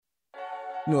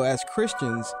As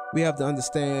Christians, we have to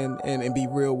understand and be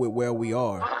real with where we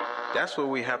are. That's what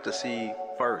we have to see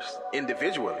first,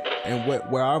 individually. And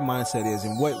where our mindset is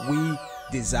and what we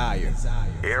desire.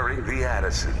 Airing the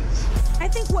Addisons. I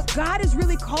think what God is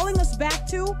really calling us back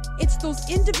to, it's those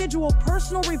individual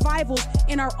personal revivals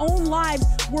in our own lives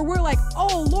where we're like,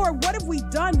 oh Lord, what have we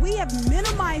done? We have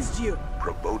minimized you.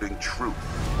 Promoting truth,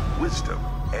 wisdom,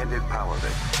 and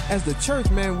empowerment. As the church,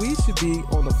 man, we should be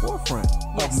on the forefront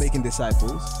of making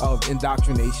disciples, of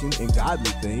indoctrination and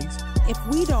godly things. If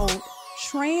we don't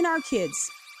train our kids,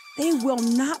 they will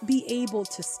not be able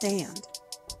to stand.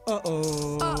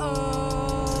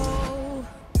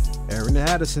 Airing the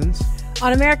Addisons.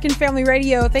 On American Family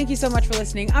Radio, thank you so much for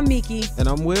listening. I'm Miki. And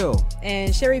I'm Will.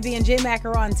 And Sherry B and J Mac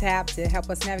are on tap to help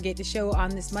us navigate the show on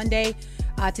this Monday.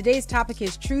 Today's topic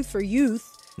is Truth for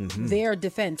Youth, Their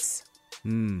Defense.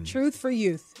 Truth for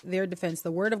Youth, Their Defense.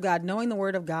 The Word of God, knowing the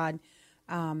Word of God,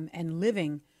 and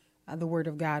living the Word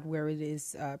of God where it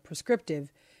is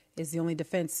prescriptive is the only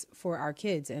defense for our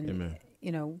kids. And, Amen.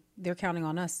 They're counting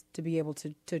on us to be able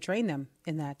to train them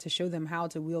in that, to show them how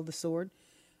to wield the sword.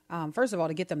 First of all,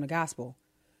 to get them the gospel,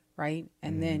 right?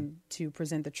 And then to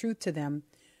present the truth to them,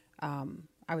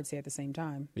 I would say at the same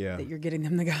time that you're getting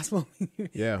them the gospel,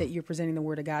 that you're presenting the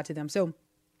Word of God to them. So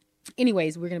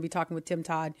anyways, we're going to be talking with Tim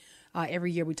Todd.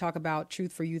 Every year we talk about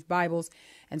Truth for Youth Bibles.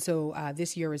 And so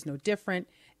this year is no different.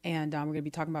 And we're going to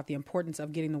be talking about the importance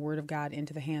of getting the Word of God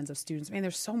into the hands of students. Man,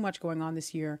 there's so much going on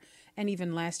this year. And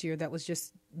even last year that was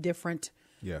just different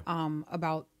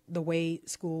about the way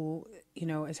school,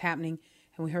 is happening.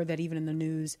 And we heard that even in the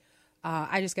news.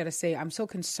 I just got to say, I'm so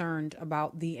concerned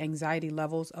about the anxiety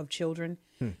levels of children.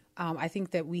 I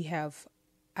think that we have,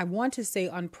 I want to say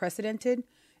unprecedented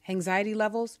anxiety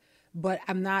levels, but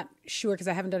I'm not sure because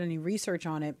I haven't done any research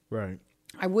on it. Right.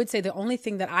 I would say the only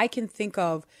thing that I can think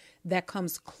of that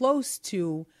comes close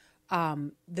to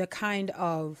the kind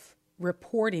of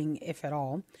reporting, if at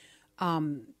all,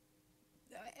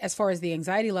 as far as the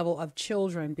anxiety level of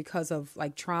children because of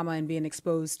like trauma and being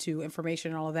exposed to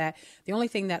information and all of that, the only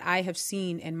thing that I have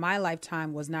seen in my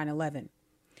lifetime was 9/11.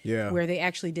 Where they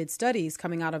actually did studies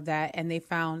coming out of that, and they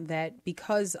found that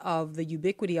because of the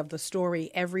ubiquity of the story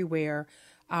everywhere,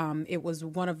 it was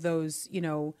one of those, I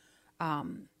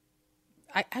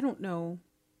don't know.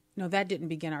 No, that didn't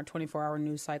begin our 24-hour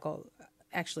news cycle.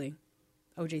 Actually,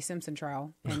 O.J. Simpson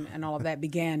trial and all of that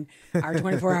began our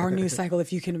 24-hour news cycle,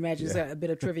 if you can imagine. There's a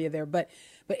bit of trivia there. But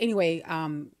anyway,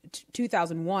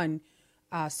 2001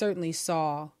 certainly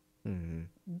saw,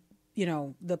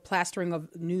 the plastering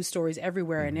of news stories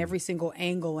everywhere and every single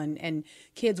angle. And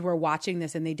kids were watching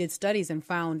this, and they did studies and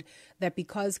found that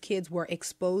because kids were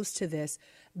exposed to this,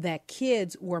 that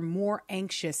kids were more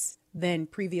anxious than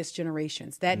previous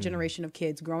generations. That generation of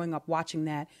kids growing up watching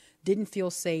that didn't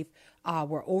feel safe,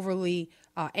 were overly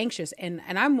anxious. And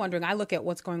I'm wondering, I look at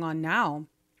what's going on now,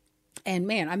 and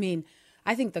man, I mean,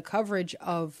 I think the coverage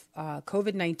of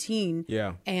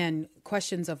COVID-19 and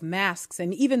questions of masks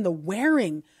and even the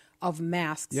wearing of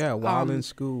masks. Yeah, while in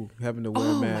school, having to wear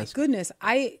a mask. Oh my goodness.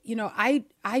 I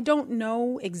don't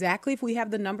know exactly if we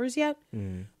have the numbers yet,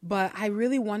 but I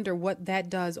really wonder what that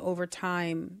does over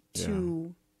time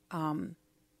to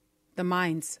the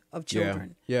minds of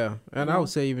children. Yeah. And I would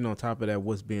say even on top of that,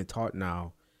 what's being taught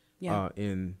now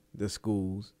in the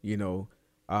schools, like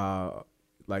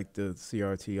the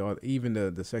CRT or even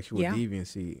the sexual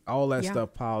deviancy, all that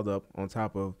stuff piled up on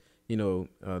top of,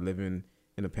 living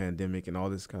in a pandemic and all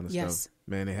this kind of stuff.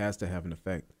 Man, it has to have an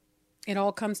effect. It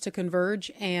all comes to converge,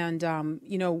 and,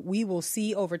 we will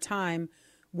see over time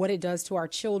what it does to our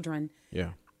children.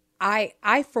 Yeah.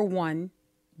 I, for one,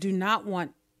 do not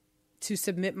want to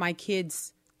submit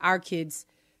our kids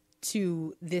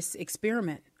to this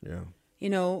experiment. Yeah.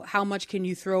 How much can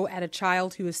you throw at a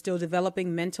child who is still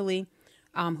developing mentally,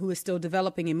 who is still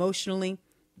developing emotionally,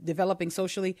 developing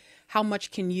socially? How much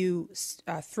can you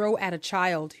throw at a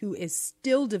child who is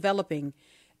still developing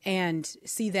and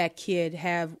see that kid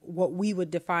have what we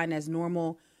would define as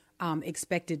normal,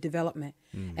 expected development?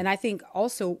 And I think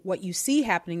also what you see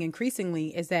happening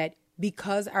increasingly is that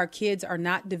because our kids are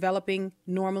not developing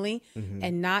normally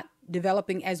and not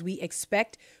developing as we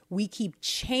expect, we keep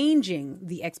changing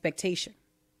the expectation.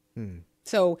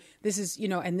 So this is,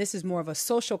 and this is more of a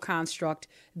social construct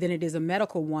than it is a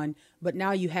medical one. But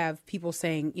now you have people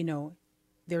saying,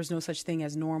 there's no such thing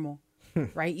as normal,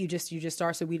 right? You just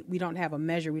are. So we don't have a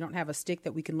measure. We don't have a stick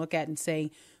that we can look at and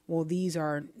say, well, these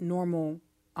are normal,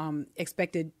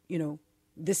 expected,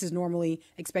 this is normally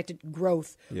expected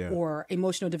growth or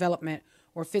emotional development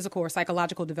or physical or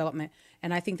psychological development.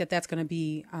 And I think that that's going to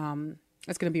be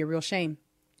a real shame.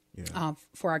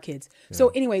 for our kids. Yeah. So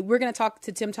anyway, we're going to talk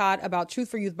to Tim Todd about Truth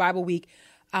for Youth Bible Week.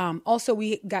 Also,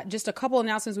 we got just a couple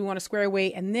announcements we want to square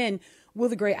away. And then, Will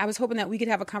the Great, I was hoping that we could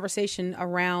have a conversation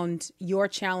around your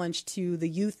challenge to the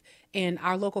youth in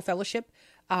our local fellowship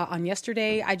on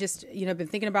yesterday. I just, been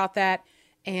thinking about that.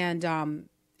 And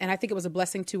I think it was a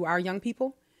blessing to our young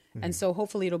people. Mm-hmm. And so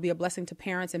hopefully it'll be a blessing to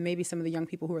parents and maybe some of the young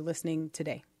people who are listening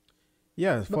today.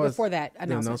 Yeah. But before that,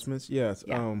 announcements. Yes.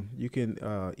 Yeah. You can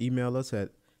email us at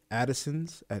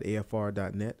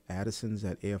addisons@afr.net,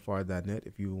 addisons@afr.net.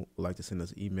 If you would like to send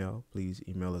us an email, please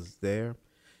email us there.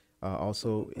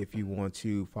 Also, if you want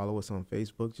to follow us on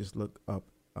Facebook, just look up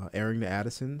Airing the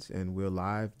Addisons, and we're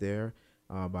live there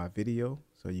by video,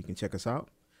 so you can check us out.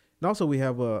 And also, we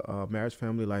have a Marriage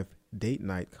Family Life date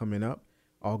night coming up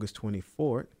August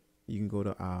 24th. You can go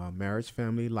to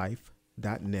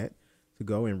marriagefamilylife.net to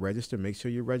go and register. Make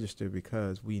sure you register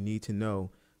because we need to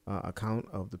know a count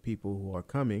of the people who are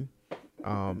coming.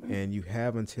 And you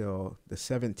have until the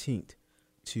 17th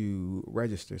to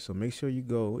register. So make sure you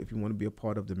go if you want to be a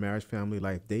part of the Marriage Family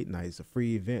Life date night. It's a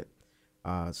free event.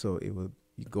 So you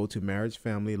go to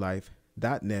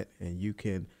marriagefamilylife.net and you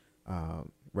can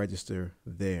register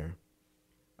there.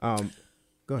 Go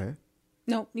ahead.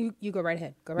 No, you go right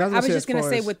ahead. Go right. I was just going to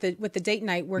say with the date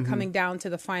night, we're coming down to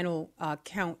the final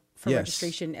count for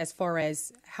registration as far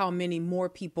as how many more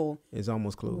people is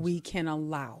almost closed we can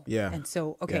allow. Yeah. And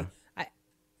so okay.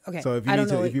 Yeah. So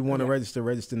if you want to register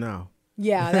now.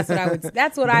 Yeah,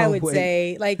 that's what I would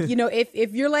say. Like,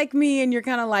 if you're like me and you're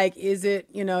kind of like, is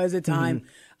it time?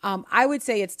 Mm-hmm. I would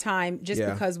say it's time just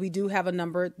because we do have a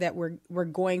number that we're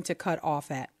going to cut off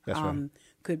at. That's right.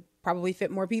 Could probably fit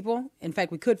more people. In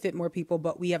fact, we could fit more people,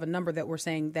 but we have a number that we're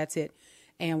saying that's it.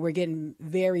 And we're getting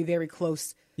very, very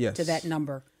close to that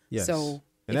number. Yes. So,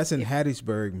 that's in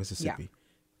Hattiesburg, Mississippi. Yeah.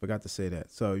 Forgot to say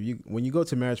that. So when you go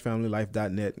to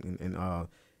marriagefamilylife.net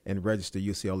and register,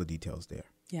 you'll see all the details there.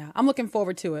 Yeah, I'm looking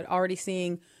forward to it. Already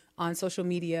seeing on social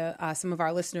media some of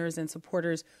our listeners and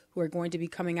supporters who are going to be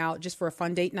coming out just for a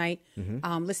fun date night.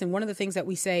 Mm-hmm. Listen, one of the things that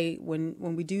we say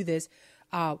when we do this,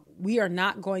 we are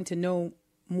not going to know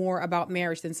more about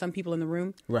marriage than some people in the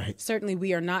room. Right. Certainly,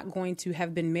 we are not going to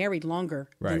have been married longer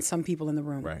than some people in the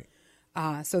room. Right.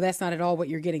 So that's not at all what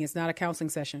you're getting. It's not a counseling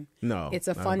session. No. It's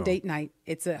a fun date night.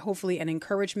 It's hopefully an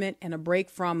encouragement and a break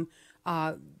from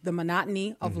the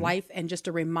monotony of life, and just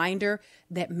a reminder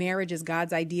that marriage is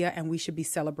God's idea and we should be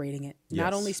celebrating it. Yes.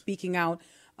 Not only speaking out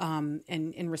and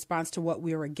in response to what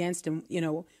we are against, and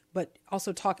but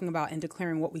also talking about and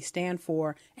declaring what we stand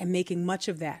for and making much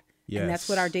of that. Yes. And that's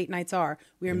what our date nights are.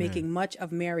 We are making much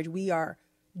of marriage. We are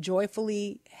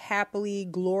joyfully, happily,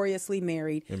 gloriously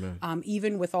married.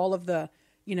 Even with all of the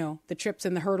the trips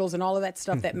and the hurdles and all of that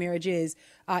stuff that marriage is,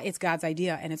 it's God's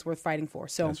idea and it's worth fighting for.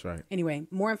 So that's right. Anyway,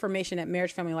 more information at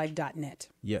marriagefamilylife.net.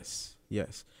 Yes.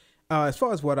 As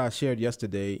far as what I shared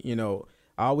yesterday,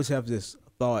 I always have this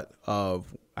thought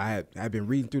of I've been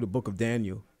reading through the book of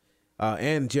Daniel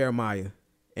and Jeremiah.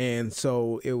 And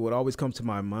so it would always come to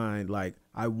my mind, like,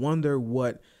 I wonder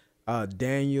what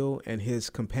Daniel and his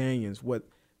companions, what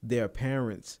their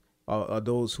parents or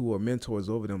those who were mentors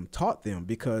over them taught them,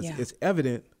 because it's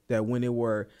evident that when they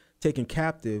were taken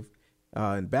captive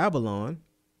in Babylon,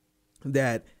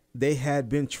 that they had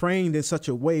been trained in such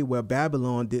a way where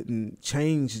Babylon didn't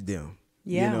change them,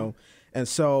 And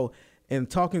so in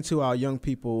talking to our young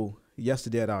people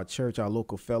yesterday at our church, our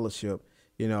local fellowship,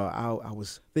 I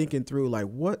was thinking through, like,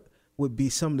 what would be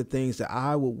some of the things that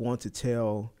I would want to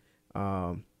tell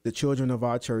the children of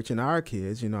our church and our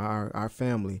kids, our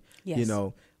family, in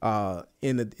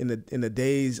the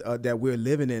days that we're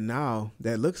living in now,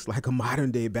 that looks like a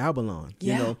modern day Babylon.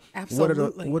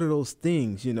 Absolutely. What are those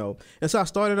things, And so I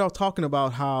started off talking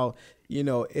about how,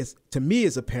 it's, to me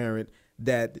as a parent,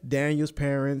 that Daniel's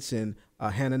parents and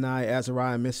Hananiah,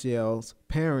 Azariah, and Mishael's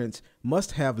parents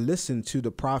must have listened to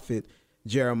the prophet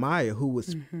Jeremiah, who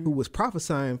was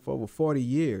prophesying for over 40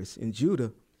 years in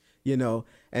Judah,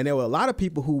 and there were a lot of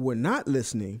people who were not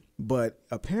listening, but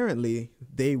apparently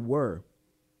they were.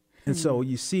 And so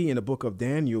you see in the book of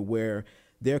Daniel where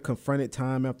they're confronted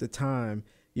time after time,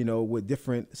 with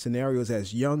different scenarios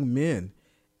as young men,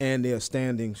 and they're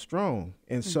standing strong.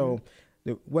 And so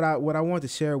what I want to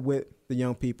share with the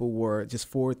young people were just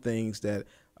 4 things that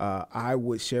I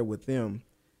would share with them,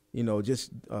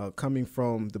 just coming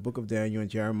from the book of Daniel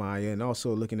and Jeremiah, and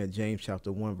also looking at James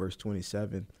chapter 1, verse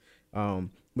 27.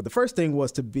 But the first thing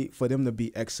was for them to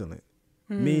be excellent,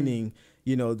 meaning,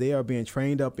 they are being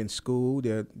trained up in school.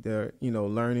 They're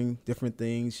learning different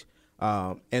things.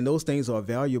 And those things are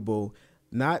valuable,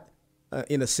 not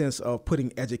in a sense of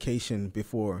putting education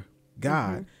before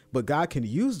God, but God can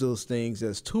use those things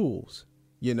as tools,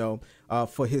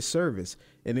 for his service.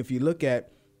 And if you look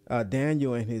at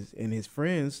Daniel and his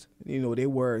friends, they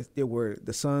were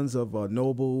the sons of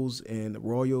nobles and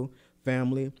royal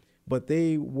family, but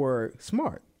they were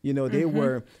smart. They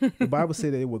were, the Bible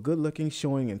said that they were good looking,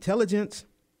 showing intelligence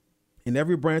in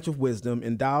every branch of wisdom,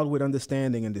 endowed with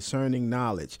understanding and discerning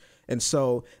knowledge. And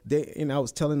so I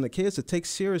was telling the kids to take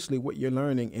seriously what you're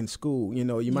learning in school.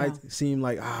 You might seem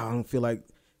like, I don't feel like,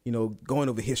 going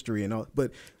over history and all,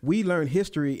 but we learn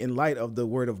history in light of the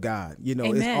Word of God.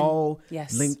 Amen. It's all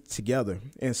Yes. linked together.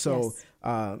 And so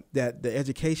that the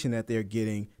education that they're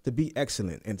getting, to be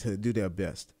excellent and to do their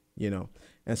best,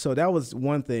 And so that was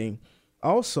one thing.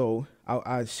 Also,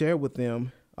 I shared with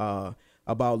them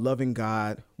about loving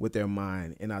God with their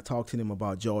mind. And I talked to them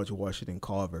about George Washington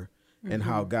Carver and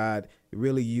how God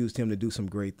really used him to do some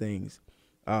great things.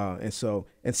 And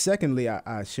secondly,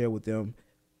 I shared with them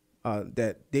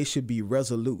that they should be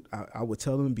resolute. I would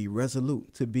tell them to be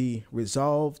resolute, to be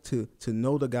resolved, to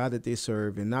know the God that they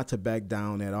serve and not to back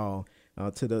down at all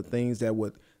to the things that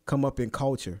would come up in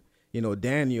culture.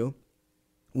 Daniel,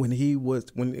 when they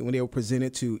were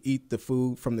presented to eat the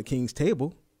food from the king's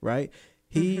table, right?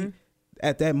 He,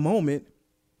 at that moment,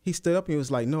 he stood up and he was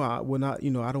like, no, I will not,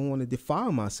 I don't want to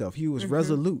defile myself. He was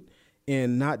resolute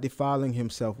in not defiling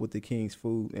himself with the king's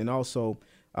food. And also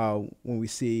when we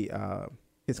see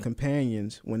his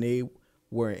companions, when they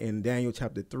were in Daniel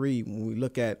chapter 3, when we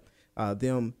look at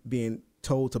them being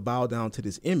told to bow down to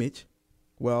this image,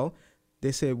 well,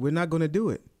 they said, we're not going to do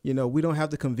it. We don't have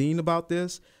to convene about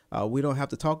this. We don't have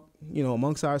to talk,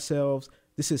 amongst ourselves.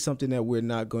 This is something that we're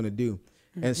not going to do.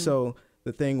 And so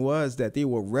the thing was that they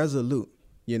were resolute,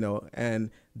 and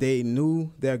they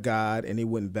knew their God and they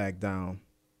wouldn't back down.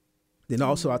 Then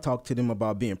also I talked to them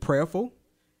about being prayerful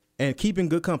and keeping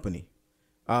good company.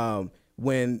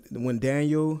 When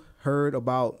Daniel heard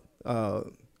about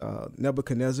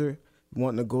Nebuchadnezzar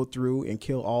wanting to go through and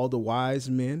kill all the wise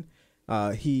men,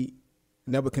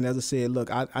 Nebuchadnezzar said, look,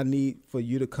 I need for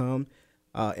you to come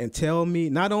and tell me,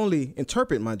 not only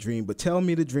interpret my dream, but tell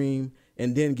me the dream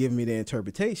and then give me the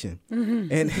interpretation.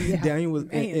 And Daniel was,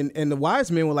 and the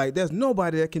wise men were like, there's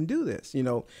nobody that can do this,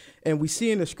 And we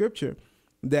see in the scripture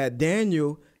that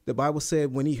Daniel, the Bible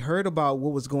said, when he heard about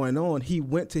what was going on, he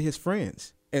went to his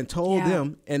friends and told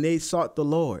them, and they sought the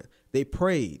Lord. They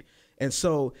prayed. And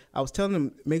so I was telling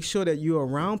them, make sure that you're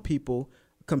around people,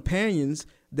 companions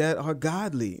that are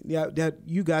godly, that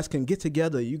you guys can get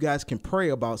together. You guys can pray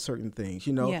about certain things,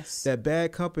 that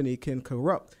bad company can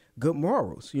corrupt good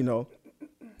morals,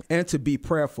 and to be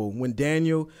prayerful. When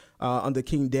Daniel, under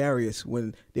King Darius,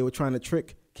 when they were trying to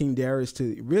trick King Darius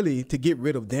to get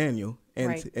rid of Daniel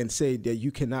and say that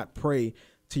you cannot pray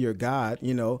to your God,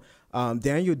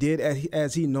 Daniel did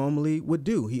as he normally would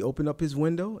do. He opened up his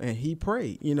window and he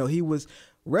prayed. He was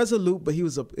resolute, but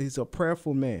he's a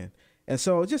prayerful man. And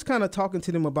so just kind of talking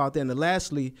to them about that. And then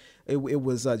lastly, it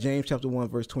was James chapter 1,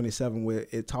 verse 27, where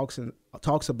it talks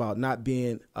about not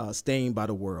being stained by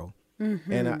the world.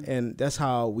 And that's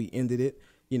how we ended it.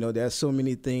 There's so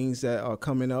many things that are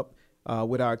coming up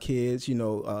with our kids,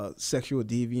 sexual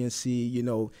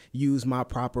deviancy, use my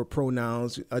proper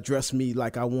pronouns, address me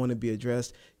like I want to be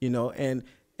addressed, and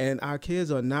our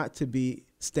kids are not to be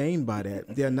stained by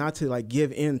that. They're not to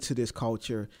give in to this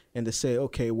culture and to say,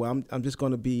 okay, well, I'm just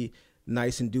going to be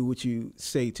nice and do what you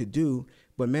say to do.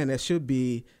 But man, that should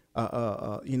be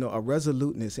a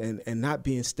resoluteness and not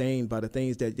being stained by the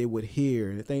things that they would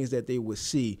hear, the things that they would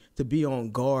see, to be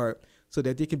on guard so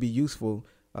that they can be useful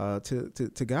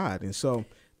to God. And so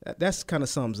that's kind of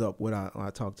sums up what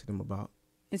I talked to them about.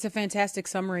 It's a fantastic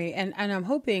summary. And I'm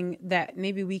hoping that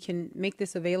maybe we can make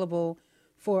this available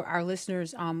for our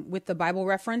listeners with the Bible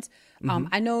reference.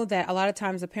 I know that a lot of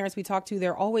times the parents we talk to,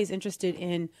 they're always interested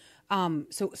in,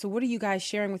 so what are you guys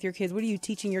sharing with your kids? What are you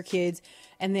teaching your kids?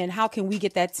 And then how can we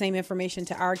get that same information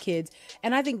to our kids?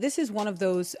 And I think this is one of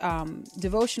those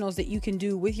devotionals that you can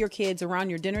do with your kids around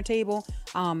your dinner table,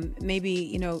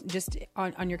 maybe, just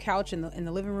on your couch in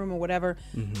the living room or whatever.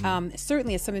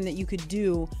 Certainly it's something that you could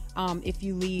do if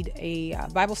you lead a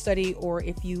Bible study or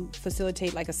if you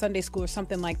facilitate like a Sunday school or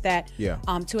something like that,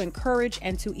 to encourage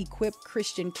and to equip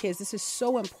Christian kids. This is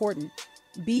so important.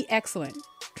 Be excellent.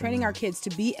 Training our kids to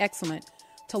be excellent,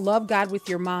 to love God with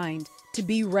your mind, to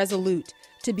be resolute,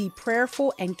 to be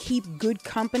prayerful and keep good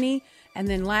company. And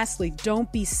then lastly,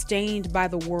 don't be stained by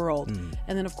the world.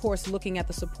 And then, of course, looking at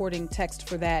the supporting text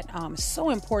for that is so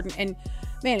important. And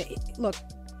man, look,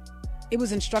 it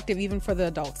was instructive even for the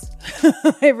adults.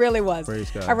 It really was. Praise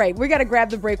God. All right, we got to grab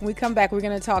the break. When we come back, we're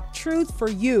going to talk truth for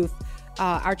youth,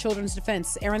 our children's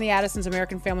defense. Aaron the Addison's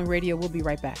American Family Radio. We'll be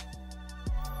right back.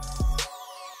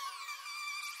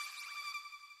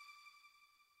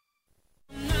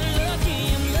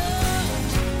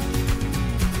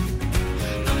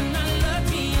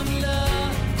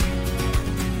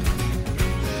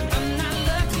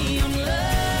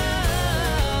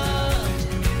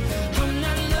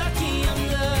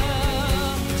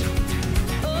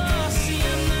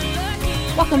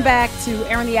 Welcome back to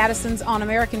Aaron the Addisons on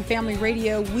American Family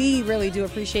Radio. We really do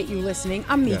appreciate you listening.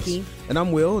 I'm Miki. Yes. And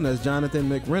I'm Will, and as Jonathan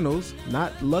McReynolds,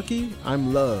 not lucky,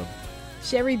 I'm loved.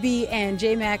 Sherry B and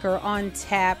J Mac are on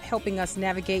tap helping us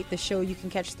navigate the show. You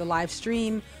can catch the live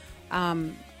stream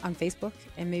on Facebook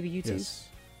and maybe YouTube. Yes.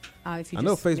 If you I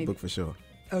know just Facebook maybe... for sure.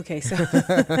 Okay, so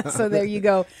so there you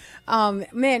go.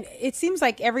 Man, it seems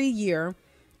like every year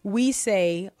we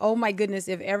say, oh my goodness,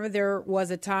 if ever there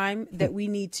was a time that we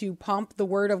need to pump the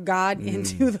word of God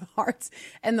into the hearts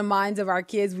and the minds of our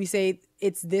kids, we say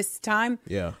it's this time.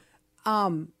 Yeah.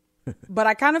 But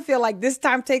I kind of feel like this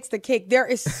time takes the cake. There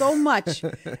is so much.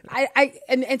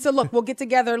 And so look, we'll get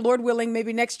together, Lord willing,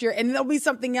 maybe next year, and there'll be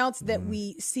something else that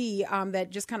we see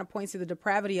that just kind of points to the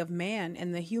depravity of man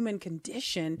and the human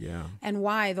condition and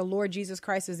why the Lord Jesus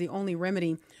Christ is the only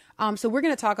remedy. So we're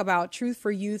going to talk about Truth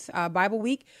for Youth Bible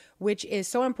Week, which is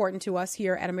so important to us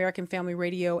here at American Family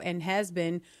Radio and has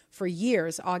been for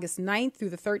years. August 9th through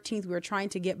the 13th, we're trying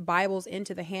to get Bibles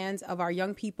into the hands of our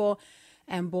young people.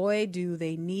 And boy, do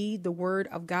they need the word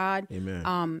of God.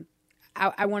 Amen.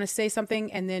 I want to say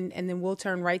something, and then we'll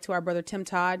turn right to our brother Tim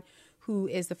Todd, who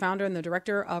is the founder and the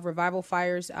director of Revival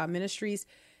Fires Ministries,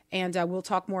 and we'll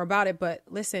talk more about it. But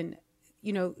listen,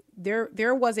 you know,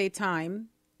 there was a time,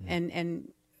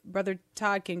 and Brother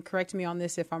Todd can correct me on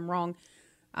this if I'm wrong.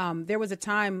 There was a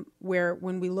time where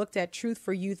when we looked at Truth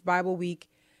for Youth Bible Week,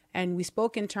 and we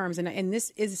spoke in terms, and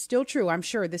this is still true. I'm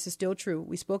sure this is still true.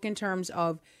 We spoke in terms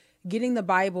of getting the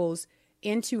Bibles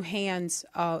into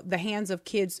the hands of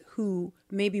kids who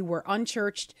maybe were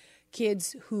unchurched,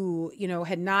 kids who, you know,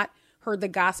 had not heard the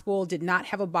gospel, did not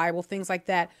have a Bible, things like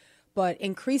that. But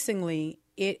increasingly,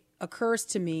 it occurs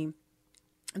to me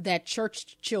that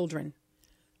church children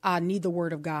need the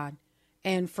word of God.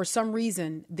 And for some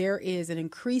reason, there is an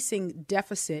increasing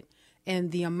deficit in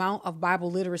the amount of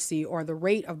Bible literacy or the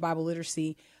rate of Bible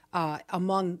literacy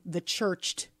among the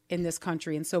churched in this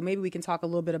country. And so maybe we can talk a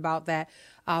little bit about that.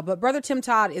 But Brother Tim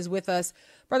Todd is with us.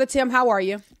 Brother Tim, how are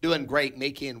you? Doing great,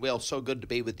 Miki and Will. So good to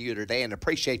be with you today and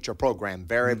appreciate your program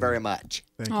very, very much.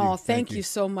 Thank you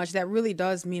so much. That really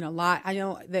does mean a lot. I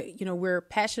know that, you know, we're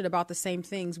passionate about the same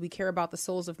things. We care about the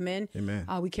souls of men. Amen.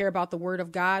 We care about the word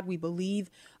of God. We believe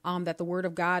that the word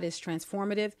of God is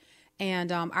transformative.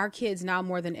 And our kids now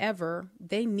more than ever,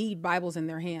 they need Bibles in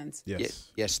their hands.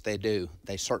 Yes, they do.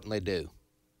 They certainly do.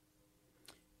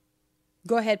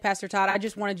 Go ahead, Pastor Todd. I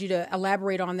just wanted you to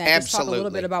elaborate on that. Absolutely. Just talk a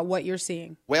little bit about what you're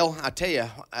seeing. Well, I tell you,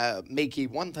 Miki,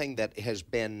 one thing that has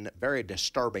been very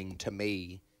disturbing to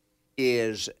me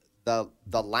is the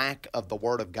lack of the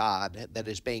Word of God that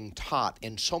is being taught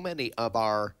in so many of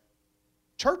our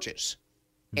churches.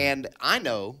 And I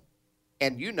know,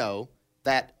 and you know,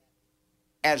 that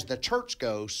as the church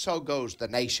goes, so goes the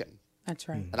nation. That's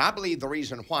right. And I believe the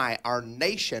reason why our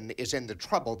nation is in the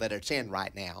trouble that it's in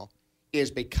right now is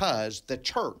because the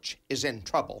church is in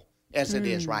trouble as it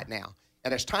is right now.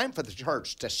 And it's time for the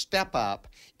church to step up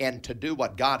and to do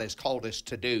what God has called us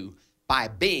to do by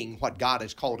being what God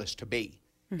has called us to be.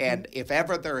 And if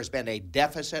ever there has been a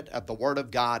deficit of the Word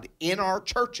of God in our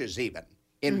churches even,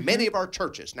 in many of our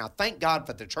churches, now thank God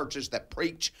for the churches that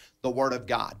preach the Word of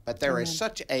God, but there is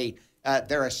such a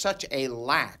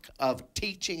lack of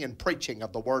teaching and preaching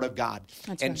of the Word of God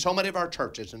in so many of our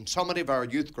churches and so many of our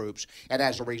youth groups. And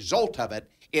as a result of it,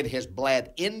 it has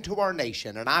bled into our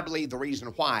nation. And I believe the reason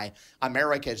why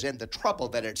America is in the trouble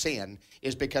that it's in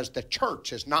is because the church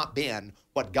has not been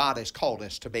what God has called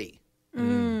us to be.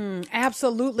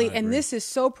 Absolutely. And this is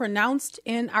so pronounced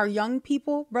in our young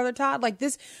people, Brother Todd. Like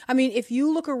this, I mean, if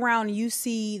you look around, you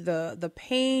see the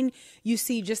pain, you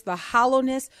see just the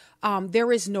hollowness.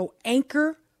 There is no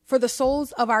anchor for the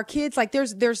souls of our kids. Like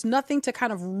there's nothing to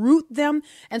kind of root them.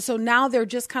 And so now they're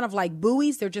just kind of like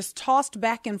buoys. They're just tossed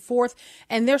back and forth.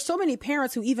 And there's so many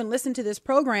parents who even listen to this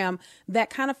program that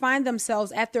kind of find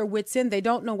themselves at their wits' end. They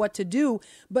don't know what to do.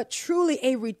 But truly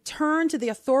a return to the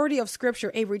authority of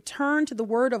Scripture, a return to the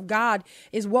Word of God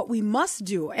is what we must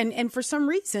do. And for some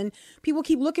reason, people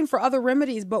keep looking for other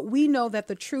remedies, but we know that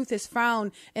the truth is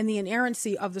found in the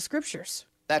inerrancy of the Scriptures.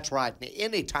 That's right.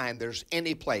 Anytime there's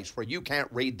any place where you can't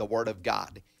read the Word of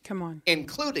God, come on,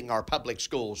 including our public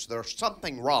schools, there's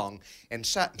something wrong, and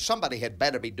somebody had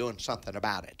better be doing something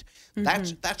about it.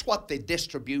 That's what the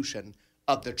distribution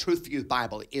of the Truth for Youth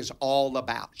Bible is all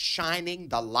about, shining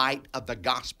the light of the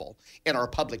gospel in our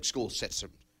public school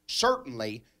system.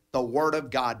 Certainly, the Word of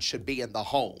God should be in the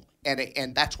home.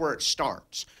 And that's where it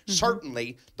starts.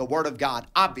 Certainly, the Word of God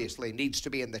obviously needs to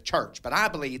be in the church. But I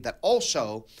believe that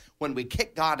also when we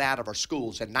kicked God out of our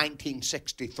schools in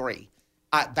 1963,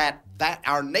 that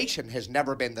our nation has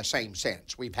never been the same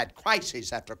since. We've had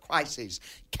crises after crises,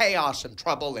 chaos and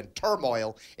trouble and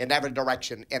turmoil in every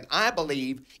direction. And I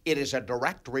believe it is a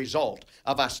direct result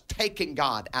of us taking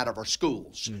God out of our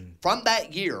schools. From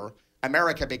that year,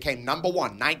 America became number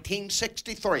one.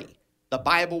 1963, the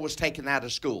Bible was taken out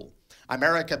of school.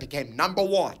 America became number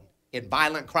one in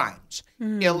violent crimes,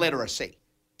 illiteracy,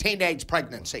 teenage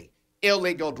pregnancy,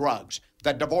 illegal drugs,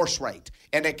 the divorce rate,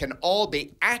 and it can all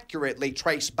be accurately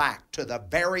traced back to the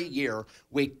very year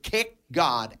we kicked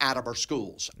God out of our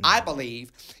schools. I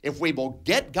believe if we will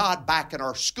get God back in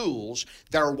our schools,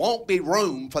 there won't be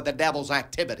room for the devil's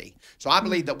activity. So I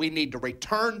believe that we need to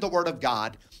return the Word of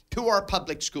God to our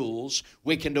public schools.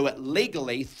 We can do it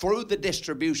legally through the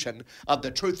distribution of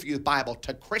the Truth for Youth Bible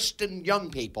to Christian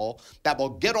young people that will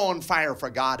get on fire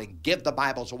for God and give the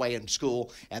Bibles away in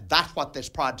school. And that's what this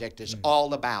project is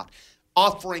all about.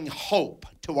 Offering hope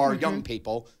to our young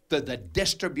people through the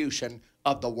distribution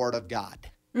of the Word of God.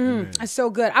 That's so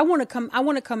good. I want to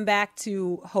come back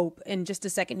to hope in just a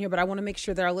second here, but I want to make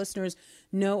sure that our listeners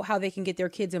know how they can get their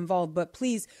kids involved. But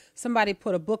please, somebody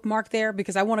put a bookmark there,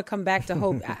 because I want to come back to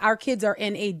hope. Our kids are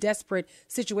in a desperate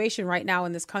situation right now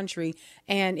in this country,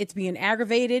 and it's being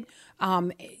aggravated,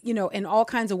 in all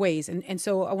kinds of ways. And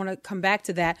so I want to come back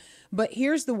to that. But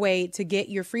here's the way to get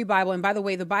your free Bible. And by the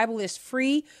way, the Bible is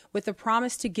free with the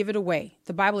promise to give it away.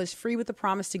 The Bible is free with the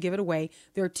promise to give it away.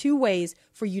 There are two ways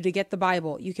for you to get the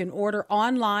Bible. You can order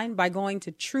online by going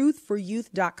to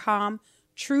truthforyouth.com,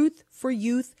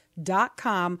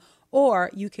 truthforyouth.com, or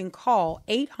you can call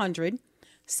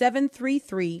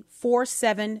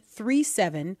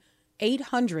 800-733-4737,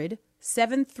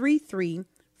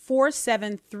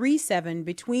 800-733-4737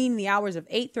 between the hours of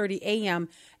 8:30 a.m.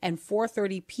 and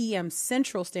 4:30 p.m.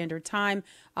 Central Standard Time.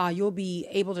 You'll be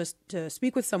able to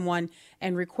speak with someone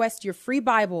and request your free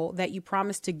Bible that you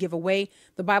promised to give away.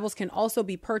 The Bibles can also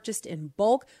be purchased in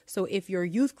bulk. So if your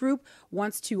youth group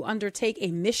wants to undertake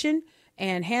a mission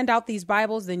and hand out these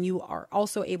Bibles, then you are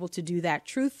also able to do that.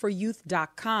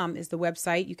 Truthforyouth.com is the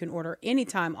website. You can order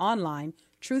anytime online,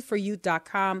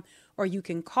 truthforyouth.com, or you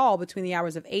can call between the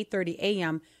hours of 8:30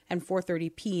 a.m. and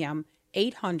 4:30 p.m.,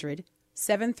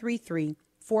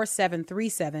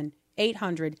 800-733-4737,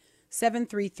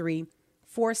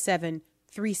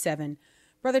 800-733-4737.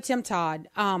 Brother Tim Todd,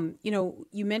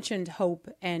 you mentioned hope,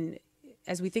 and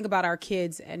as we think about our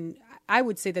kids, and I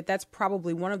would say that that's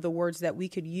probably one of the words that we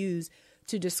could use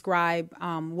to describe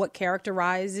what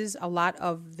characterizes a lot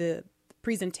of the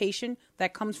presentation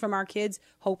that comes from our kids,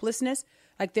 hopelessness.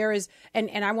 Like there is,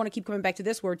 and I want to keep coming back to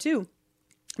this word too,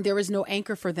 there is no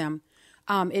anchor for them.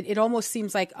 It almost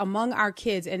seems like among our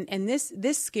kids, and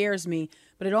this scares me,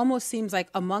 but it almost seems like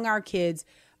among our kids,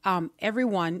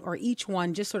 everyone or each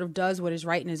one just sort of does what is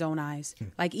right in his own eyes.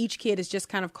 Like each kid is just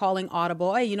kind of calling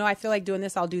audible, hey, I feel like doing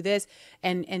this, I'll do this.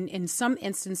 And in some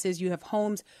instances, you have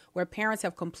homes where parents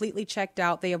have completely checked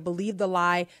out. They have believed the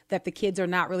lie that the kids are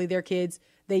not really their kids.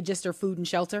 They just are food and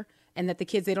shelter, and that the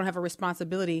kids, they don't have a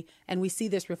responsibility. And we see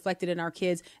this reflected in our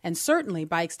kids. And certainly,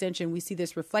 by extension, we see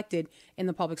this reflected in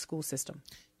the public school system.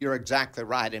 You're exactly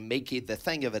right. And Mickey, the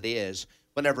thing of it is,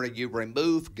 whenever you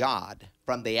remove God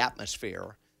from the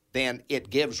atmosphere, then it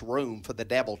gives room for the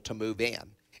devil to move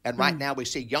in. And right now we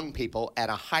see young people at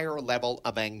a higher level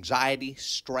of anxiety,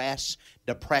 stress,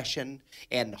 depression,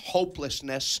 and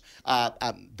hopelessness.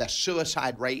 The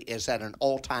suicide rate is at an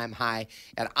all-time high.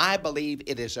 And I believe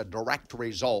it is a direct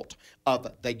result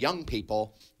of the young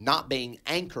people not being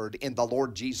anchored in the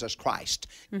Lord Jesus Christ.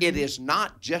 It is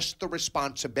not just the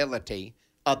responsibility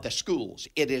of the schools.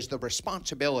 It is the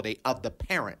responsibility of the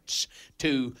parents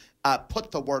to put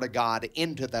the Word of God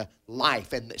into the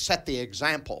life and set the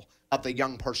example of the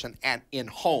young person in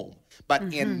home.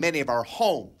 But in many of our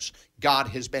homes, God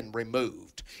has been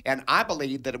removed. And I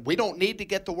believe that we don't need to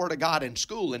get the Word of God in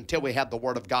school until we have the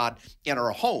Word of God in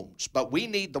our homes. But we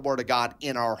need the Word of God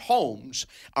in our homes.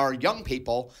 Our young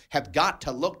people have got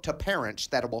to look to parents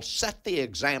that will set the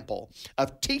example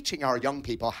of teaching our young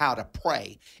people how to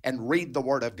pray and read the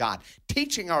Word of God,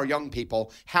 teaching our young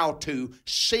people how to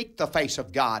seek the face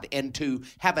of God and to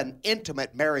have an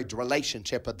intimate marriage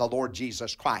relationship with the Lord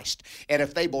Jesus Christ. And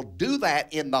if they will do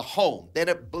that in the home, then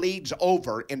it bleeds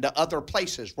over into other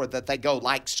places where that they go,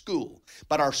 like school.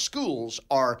 But our schools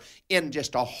are in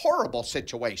just a horrible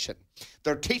situation.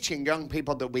 They're teaching young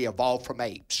people that we evolved from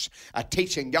apes,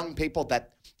 teaching young people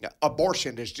that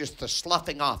abortion is just the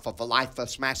sloughing off of a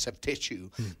lifeless massive tissue,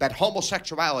 that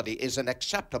homosexuality is an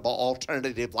acceptable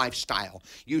alternative lifestyle.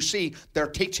 You see, they're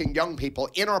teaching young people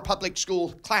in our public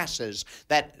school classes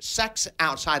that sex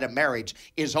outside of marriage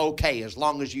is okay as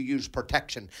long as you use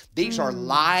protection. These are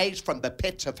lies from the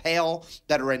pits of hell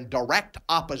that are in direct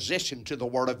opposition to the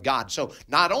Word of God. So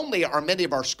not only are many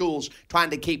of our schools trying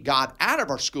to keep God out of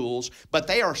our schools, but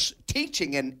they are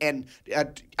teaching and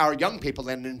our young people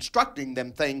and instructing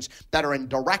them things that are in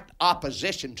direct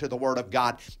opposition to the Word of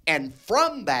God. And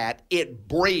from that, it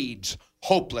breeds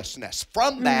hopelessness.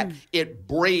 From that, it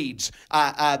breeds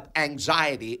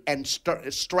anxiety and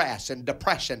stress and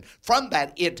depression. From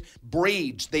that, it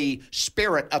breeds the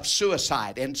spirit of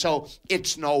suicide. And so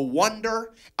it's no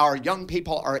wonder our young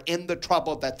people are in the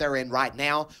trouble that they're in right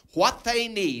now. What they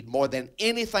need more than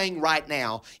anything right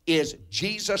now is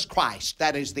Jesus Christ.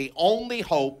 That is the only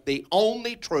hope, the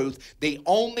only truth, the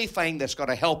only thing that's going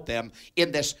to help them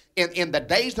in this, in the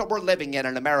days that we're living in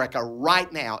America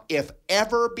right now. If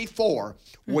ever before,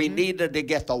 we needed to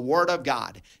get the Word of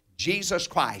God, Jesus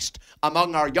Christ,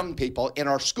 among our young people in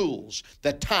our schools.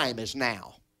 The time is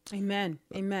now. Amen.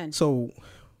 Amen. So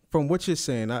from what you're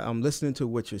saying, I'm listening to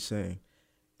what you're saying,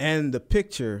 and the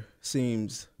picture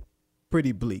seems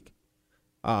pretty bleak.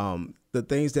 The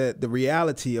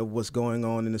reality of what's going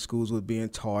on in the schools was being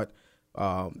taught,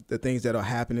 the things that are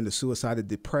happening, the suicide, the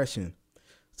depression.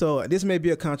 So this may be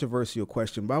a controversial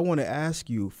question, but I want to ask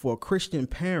you, for Christian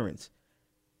parents,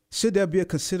 should there be a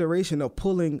consideration of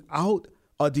pulling out,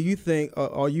 or do you think,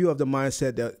 are you of the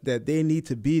mindset that they need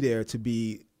to be there to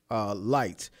be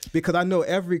light? Because I know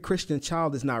every Christian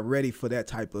child is not ready for that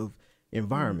type of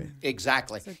environment.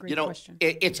 Exactly. That's a great question.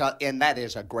 And that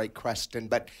is a great question,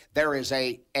 but there is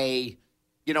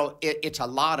it's a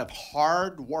lot of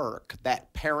hard work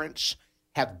that parents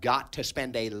have got to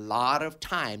spend a lot of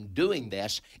time doing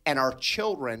this, and our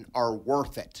children are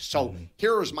worth it. So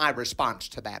here's my response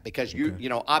to that, because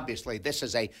obviously this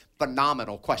is a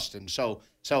phenomenal question. So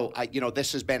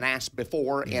this has been asked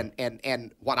before,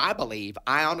 and what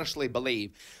I honestly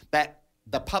believe that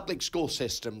the public school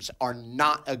systems are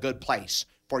not a good place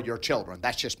for your children.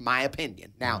 That's just my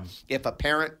opinion. Now, if a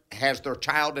parent has their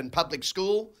child in public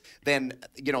school, then,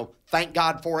 thank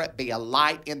God for it, be a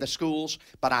light in the schools.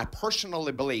 But I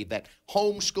personally believe that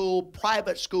homeschool,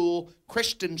 private school,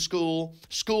 Christian school,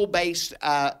 school-based,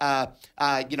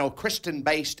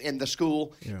 Christian-based in the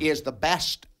school is the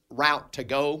best route to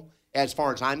go as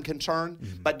far as I'm concerned.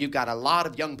 But you've got a lot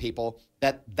of young people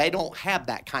that they don't have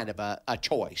that kind of a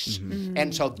choice.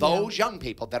 And so those young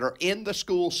people that are in the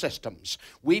school systems,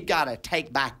 we've got to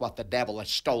take back what the devil has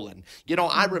stolen.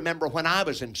 I remember when I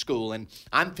was in school, and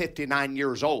I'm 59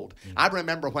 years old. I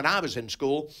remember when I was in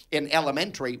school, in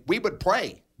elementary, we would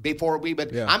pray before we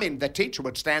would, the teacher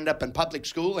would stand up in public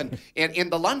school and in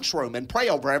the lunchroom and pray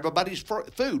over everybody's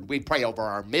food. We'd pray over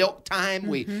our milk time.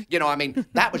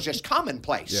 That was just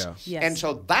commonplace. Yeah. Yes. And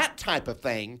so that type of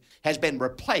thing has been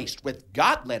replaced with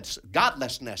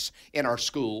godlessness in our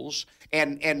schools.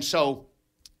 And so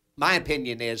my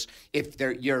opinion is, if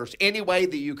there's any way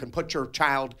that you can put your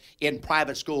child in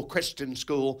private school, Christian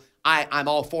school, I'm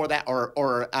all for that,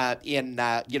 or in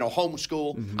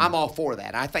homeschool. I'm all for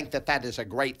that. I think that is a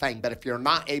great thing. But if you're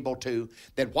not able to,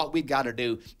 then what we've got to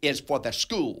do is for the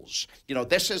schools.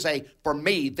 This is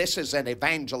an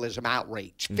evangelism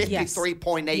outreach.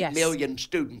 53.8 million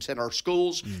students in our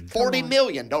schools. 40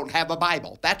 million don't have a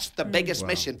Bible. That's the biggest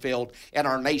mission field in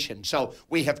our nation. So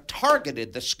we have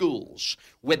targeted the schools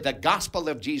with the gospel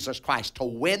of Jesus Christ to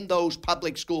win those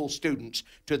public school students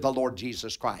to the Lord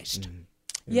Jesus Christ.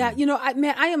 Yeah,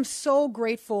 I am so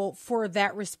grateful for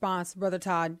that response, Brother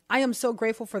Todd. I am so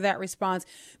grateful for that response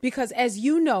because, as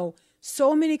you know,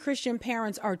 so many Christian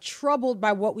parents are troubled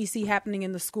by what we see happening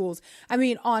in the schools.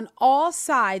 On all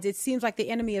sides, it seems like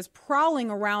the enemy is prowling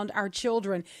around our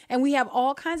children. And we have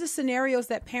all kinds of scenarios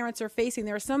that parents are facing.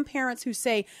 There are some parents who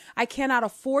say, I cannot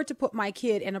afford to put my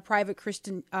kid in a private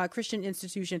Christian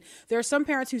institution. There are some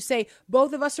parents who say,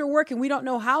 both of us are working. We don't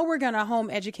know how we're going to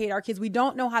home educate our kids. We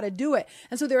don't know how to do it.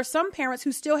 And so there are some parents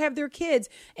who still have their kids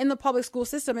in the public school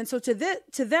system. And so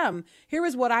to them, here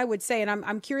is what I would say, and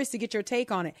I'm curious to get your take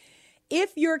on it.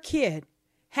 If your kid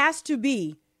has to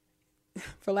be,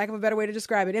 for lack of a better way to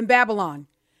describe it, in Babylon,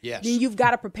 then you've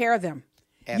got to prepare them.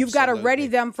 Absolutely. You've got to ready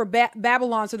them for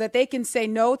Babylon so that they can say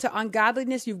no to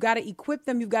ungodliness. You've got to equip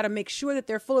them. You've got to make sure that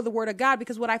they're full of the Word of God.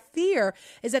 Because what I fear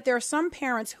is that there are some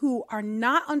parents who are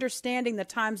not understanding the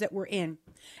times that we're in.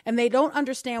 And they don't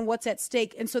understand what's at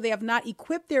stake. And so they have not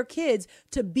equipped their kids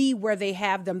to be where they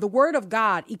have them. The Word of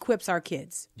God equips our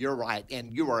kids. You're right.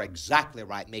 And you are exactly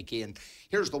right, Mickey. And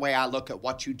here's the way I look at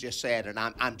what you just said. And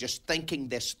I'm just thinking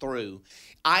this through.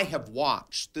 I have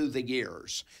watched through the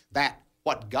years that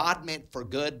what God meant for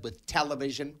good with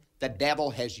television, the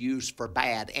devil has used for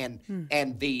bad. And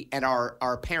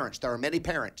our parents, there are many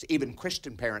parents, even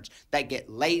Christian parents, that get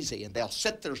lazy and they'll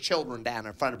sit their children down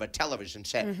in front of a television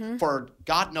set for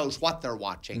God knows what they're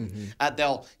watching.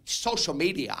 Social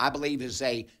media, I believe, is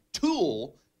a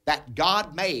tool that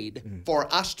God made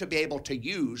for us to be able to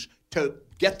use to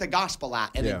get the gospel out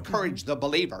and encourage the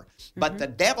believer. But the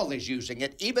devil is using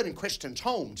it, even in Christians'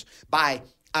 homes, by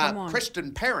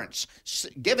Christian parents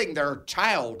giving their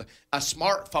child a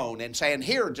smartphone and saying,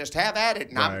 "Here, just have at it."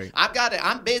 And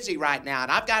I'm busy right now,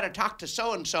 and I've got to talk to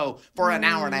so and so for an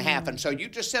hour and a half, and so you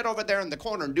just sit over there in the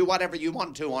corner and do whatever you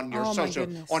want to on your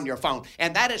on your phone.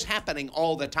 And that is happening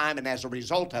all the time. And as a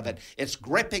result of it, it's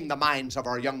gripping the minds of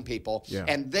our young people.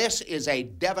 And this is a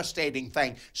devastating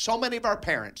thing. So many of our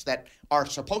parents that are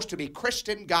supposed to be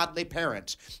Christian, godly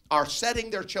parents are setting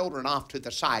their children off to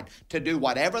the side to do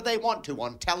whatever they want to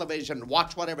on television,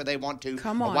 watch whatever they want to,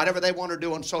 or whatever they want to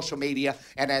do on social media,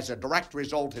 and as a direct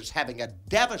result is having a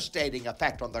devastating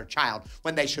effect on their child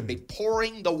when they should be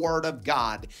pouring the Word of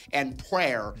God and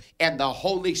prayer and the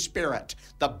Holy Spirit,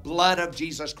 the blood of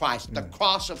Jesus Christ, the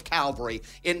cross of Calvary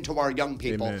into our young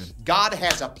people. Amen. God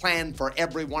has a plan for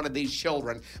every one of these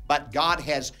children, but God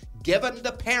has given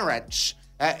the parents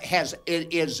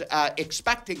is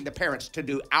expecting the parents to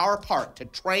do our part to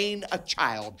train a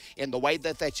child in the way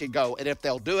that they should go. And if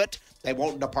they'll do it, they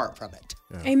won't depart from it.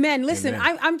 Yeah. Amen. Listen,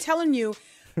 Amen. I'm telling you,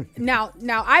 now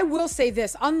I will say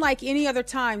this, unlike any other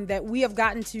time that we have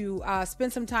gotten to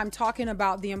spend some time talking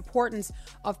about the importance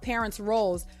of parents'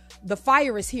 roles, the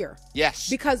fire is here. Yes.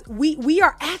 Because we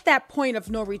are at that point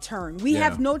of no return. We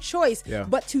have no choice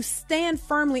but to stand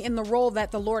firmly in the role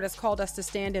that the Lord has called us to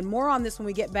stand in. More on this when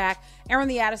we get back. Aaron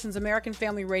the Addisons, American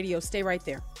Family Radio. Stay right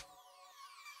there.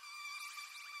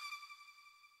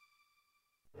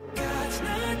 God's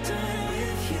not done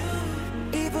with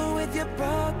you. Even with your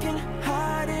broken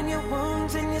heart and your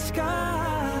wounds and your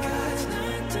scars. God's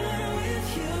not done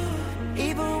with you.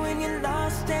 Even when you're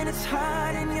lost and it's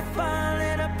hard and you're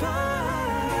falling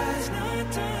apart. God's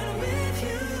not done with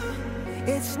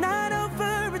you. It's not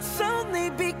over, it's only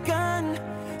begun.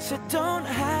 So don't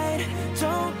hide,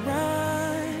 don't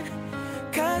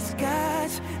run, 'cause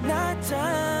God's not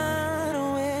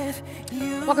done with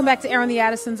you. Welcome back to Aaron the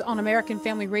Addisons on American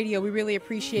Family Radio. We really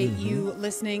appreciate you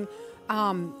listening.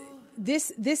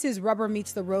 This is rubber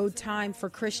meets the road time for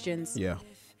Christians. Yeah.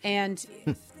 And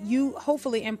you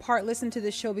hopefully in part listen to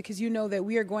this show because you know that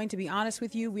we are going to be honest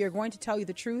with you. We are going to tell you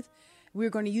the truth. We are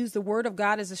going to use the Word of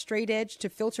God as a straight edge to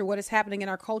filter what is happening in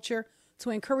our culture, to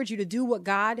encourage you to do what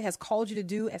God has called you to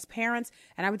do as parents,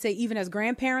 and I would say even as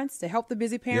grandparents, to help the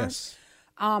busy parents.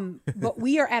 Yes. But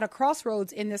we are at a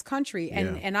crossroads in this country,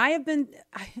 and I have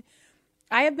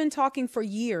been talking for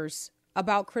years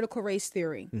about critical race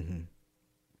theory.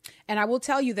 And I will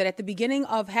tell you that at the beginning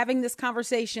of having this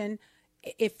conversation,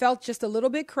 it felt just a little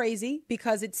bit crazy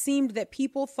because it seemed that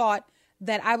people thought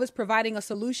that I was providing a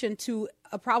solution to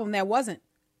a problem that wasn't.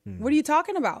 What are you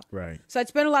talking about? Right. So I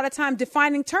spent a lot of time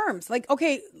defining terms. Like,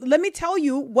 okay, let me tell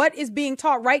you what is being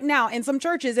taught right now in some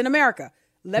churches in America.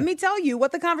 Let me tell you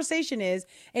what the conversation is.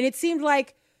 And it seemed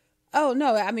like, oh,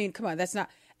 no, I mean, come on, that's not.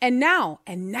 And now,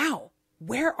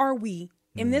 where are we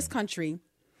in this country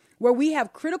where we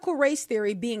have critical race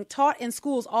theory being taught in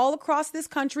schools all across this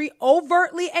country,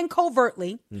 overtly and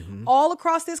covertly, all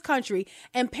across this country,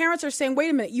 and parents are saying, wait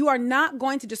a minute, you are not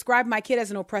going to describe my kid as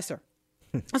an oppressor.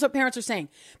 That's what parents are saying.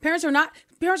 Parents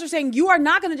are saying, you are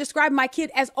not going to describe my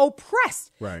kid as oppressed.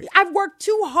 Right. I've worked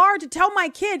too hard to tell my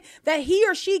kid that he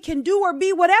or she can do or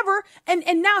be whatever.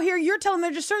 And now here you're telling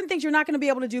them there's just certain things you're not going to be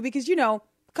able to do because,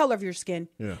 color of your skin.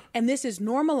 Yeah. And this is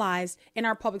normalized in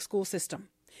our public school system.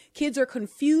 Kids are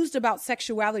confused about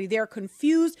sexuality. They're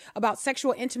confused about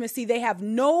sexual intimacy. They have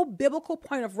no biblical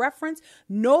point of reference,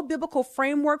 no biblical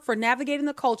framework for navigating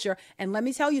the culture. And let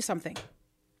me tell you something.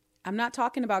 I'm not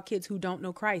talking about kids who don't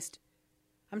know Christ.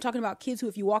 I'm talking about kids who,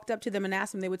 if you walked up to them and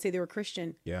asked them, they would say they were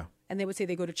Christian. Yeah. And they would say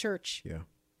they go to church. Yeah.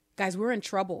 Guys, we're in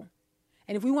trouble.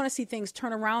 And if we want to see things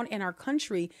turn around in our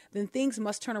country, then things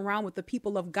must turn around with the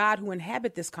people of God who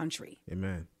inhabit this country.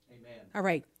 Amen. Amen. All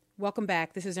right. Welcome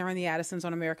back. This is Aaron the Addisons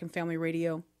on American Family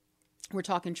Radio. We're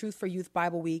talking Truth for Youth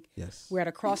Bible Week. Yes. We're at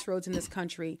a crossroads in this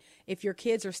country. If your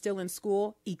kids are still in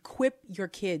school, equip your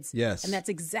kids. Yes. And that's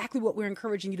exactly what we're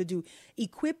encouraging you to do.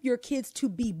 Equip your kids to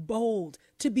be bold,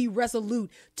 to be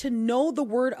resolute, to know the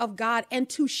Word of God, and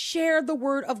to share the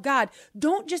Word of God.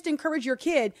 Don't just encourage your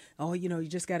kid, you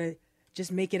just got to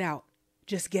just make it out.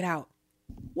 Just get out.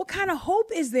 What kind of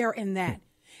hope is there in that?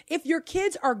 If your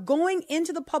kids are going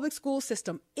into the public school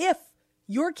system, if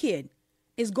your kid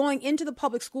is going into the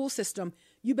public school system,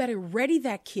 you better ready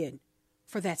that kid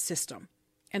for that system.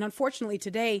 And unfortunately,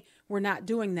 today, we're not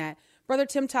doing that. Brother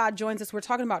Tim Todd joins us. We're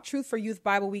talking about Truth for Youth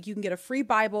Bible Week. You can get a free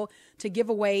Bible to give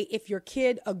away. If your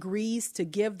kid agrees to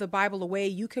give the Bible away,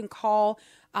 you can call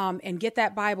and get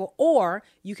that Bible, or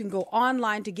you can go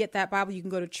online to get that Bible. You can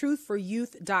go to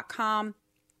truthforyouth.com,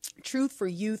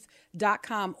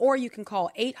 truthforyouth.com, or you can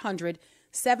call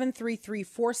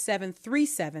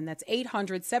 800-733-4737. That's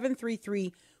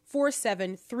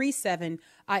 800-733-4737.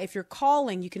 If you're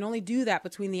calling, you can only do that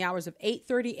between the hours of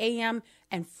 8:30 a.m.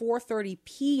 and 4:30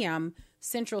 p.m.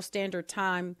 Central Standard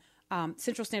Time.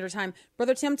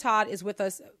 Brother Tim Todd is with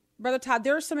us. Brother Todd,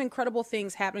 there are some incredible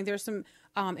things happening. There's some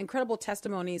incredible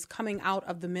testimonies coming out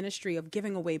of the ministry of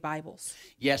giving away Bibles.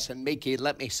 Yes, and Mickey,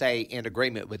 let me say in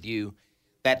agreement with you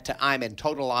that I'm in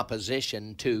total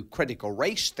opposition to critical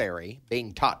race theory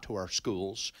being taught to our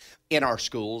schools,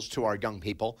 to our young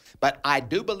people. But I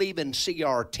do believe in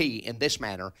CRT in this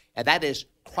manner, and that is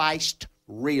Christ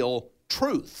real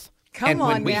truth. And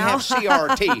when we have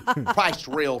CRT, Christ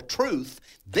real truth,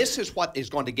 this is what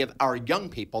is going to give our young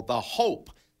people the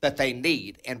hope that they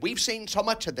need. And we've seen so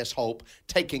much of this hope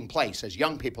taking place as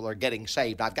young people are getting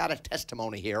saved. I've got a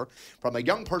testimony here from a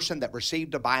young person that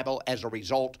received a Bible as a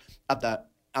result of the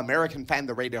American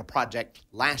Family Radio Project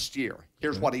last year.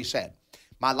 Here's what he said.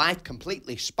 My life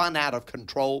completely spun out of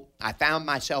control. I found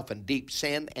myself in deep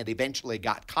sin and eventually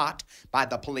got caught by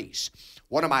the police.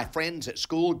 One of my friends at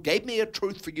school gave me a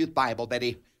Truth for Youth Bible that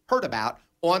he heard about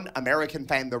on American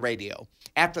Family Radio.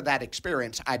 After that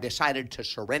experience, I decided to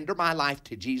surrender my life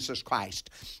to Jesus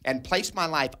Christ and place my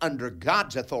life under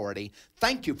God's authority.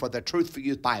 Thank you for the Truth for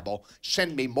Youth Bible.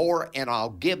 Send me more and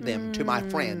I'll give them to my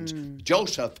friends,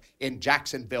 Joseph in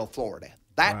Jacksonville, Florida.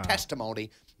 That testimony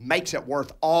makes it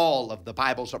worth all of the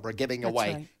Bibles that we're giving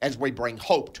away as we bring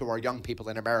hope to our young people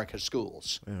in America's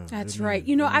schools. That's right.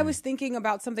 You know, I was thinking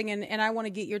about something, and I want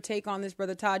to get your take on this,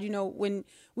 Brother Todd. You know, when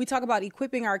we talk about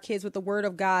equipping our kids with the Word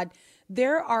of God,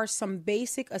 there are some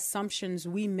basic assumptions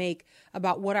we make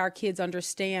about what our kids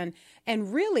understand.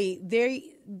 And really,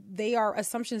 they are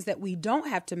assumptions that we don't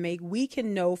have to make. We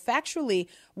can know factually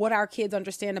what our kids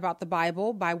understand about the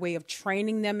Bible by way of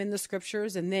training them in the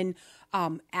scriptures and then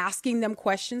asking them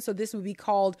questions. So this would be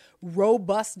called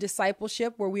robust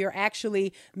discipleship, where we are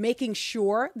actually making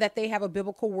sure that they have a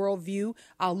biblical worldview,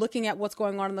 looking at what's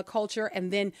going on in the culture,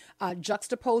 and then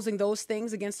juxtaposing those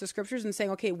things against the scriptures and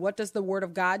saying, okay, what does the Word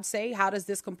of God say? How does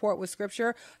this comport with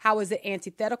scripture? How is it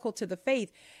antithetical to the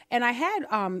faith? And I had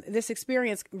this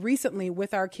experience recently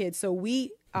with our kids. So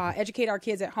we educate our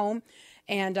kids at home,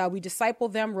 and we disciple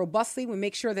them robustly. We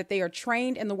make sure that they are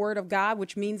trained in the Word of God,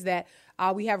 which means that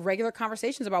we have regular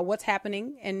conversations about what's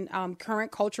happening in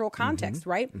current cultural context,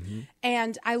 right?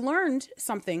 And I learned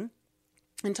something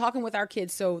in talking with our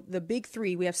kids. So the big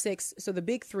three, we have 6. So the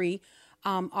big three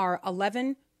are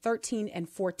 11, 13, and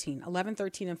 14. 11,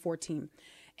 13, and 14.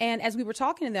 And as we were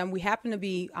talking to them, we happened to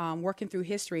be working through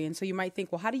history. And so you might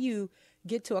think, well, how do you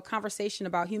get to a conversation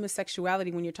about human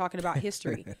sexuality when you're talking about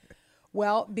history?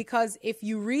 Well, because if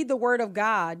you read the Word of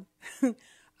God,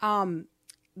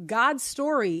 God's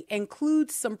story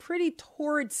includes some pretty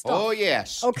torrid stuff. Oh,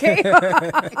 yes. Okay?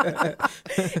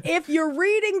 If you're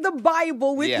reading the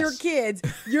Bible with your kids,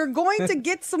 you're going to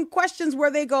get some questions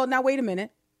where they go, now, wait a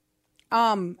minute.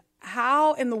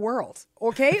 How in the world?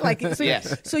 Okay? Like, so,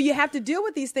 so you have to deal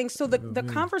with these things. So the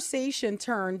conversation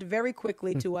turned very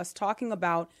quickly to us talking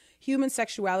about human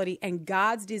sexuality and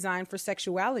God's design for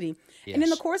sexuality. And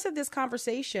in the course of this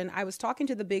conversation, I was talking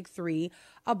to the big three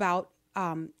about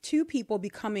 2 people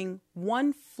becoming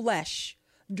one flesh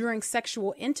during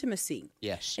sexual intimacy.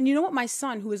 Yes. And you know what my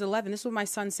son, who is 11, this is what my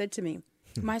son said to me.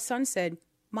 My son said,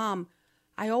 Mom,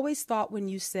 I always thought when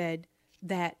you said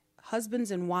that husbands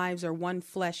and wives are one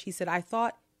flesh, he said, I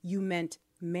thought you meant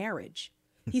marriage.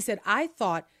 He said, I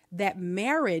thought that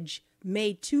marriage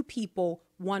made 2 people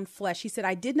one flesh. He said,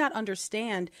 I did not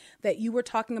understand that you were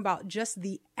talking about just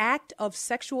the act of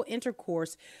sexual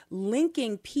intercourse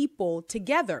linking people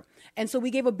together. And so we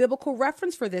gave a biblical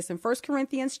reference for this in 1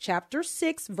 Corinthians chapter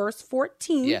 6, verse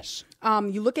 14. Yes.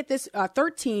 You look at this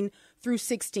 13 through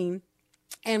 16,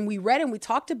 and we read and we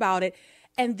talked about it.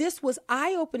 And this was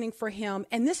eye-opening for him.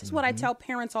 And this is what I tell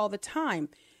parents all the time.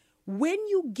 When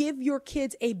you give your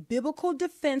kids a biblical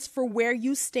defense for where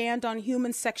you stand on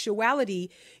human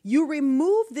sexuality, you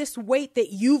remove this weight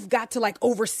that you've got to like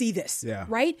oversee this,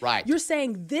 right? Right. You're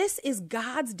saying this is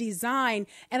God's design.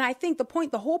 And I think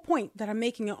the whole point that I'm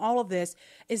making in all of this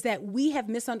is that we have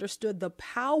misunderstood the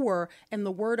power and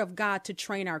the Word of God to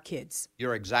train our kids.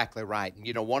 You're exactly right. And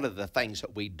you know, one of the things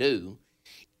that we do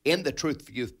in the Truth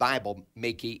for Youth Bible,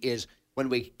 Mickey, is when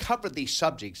we cover these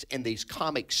subjects in these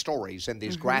comic stories and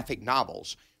these graphic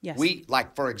novels, Yes.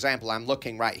 Like, for example, I'm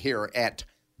looking right here at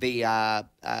the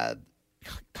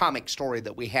comic story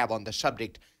that we have on the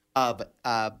subject of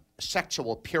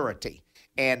sexual purity,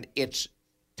 and it's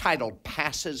titled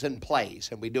Passes and Plays,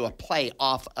 and we do a play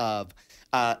off of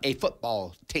a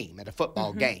football team at a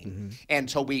football game. And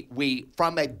so we,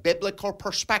 from a biblical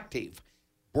perspective,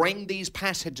 bring these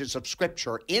passages of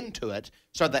Scripture into it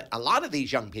so that a lot of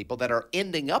these young people that are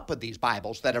ending up with these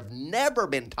Bibles that have never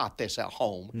been taught this at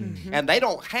home, and they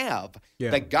don't have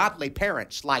the godly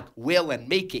parents like Will and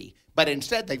Mickey, but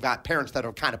instead they've got parents that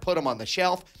have kind of put them on the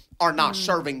shelf, are not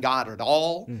serving God at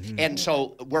all. And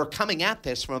so we're coming at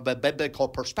this from a biblical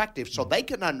perspective so they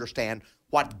can understand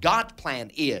what God's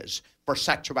plan is for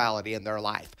sexuality in their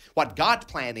life, what God's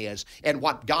plan is, and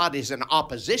what God is in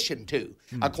opposition to,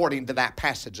 according to that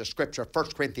passage of Scripture,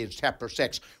 1 Corinthians chapter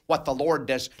 6, what the Lord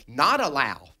does not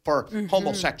allow for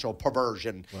homosexual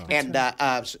perversion, and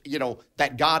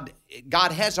that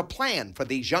God has a plan for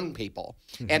these young people,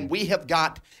 and we have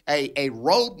got a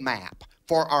roadmap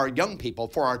for our young people,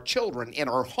 for our children in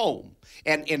our home.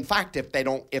 And in fact, if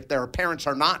their parents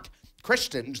are not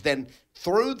Christians, then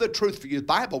through the Truth for Youth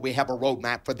Bible, we have a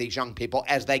roadmap for these young people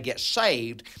as they get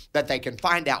saved, that they can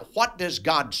find out what does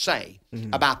God say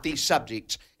about these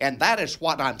subjects. And that is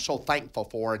what I'm so thankful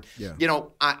for. And,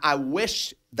 I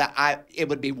wish that it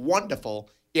would be wonderful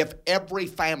if every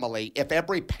family, if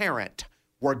every parent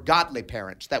were godly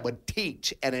parents that would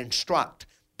teach and instruct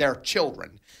their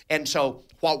children. And so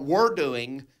what we're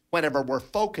doing whenever we're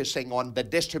focusing on the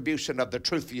distribution of the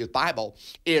Truth for Youth Bible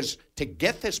is to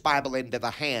get this Bible into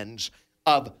the hands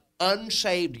of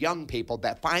unsaved young people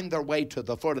that find their way to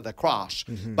the foot of the cross.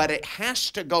 But it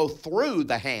has to go through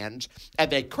the hands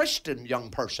of a Christian young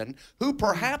person who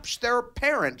perhaps their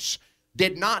parents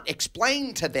did not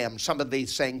explain to them some of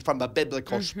these things from a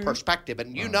biblical perspective.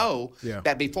 And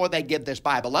that before they give this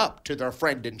Bible up to their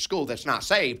friend in school that's not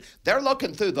saved, they're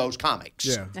looking through those comics.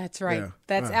 Yeah. That's right. Yeah.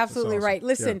 That's absolutely awesome. right.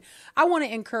 Listen, I want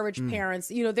to encourage parents.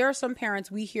 There are some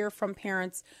parents, we hear from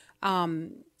parents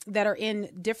that are in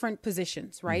different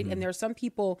positions, right? And there are some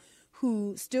people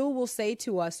who still will say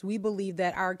to us, we believe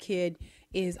that our kid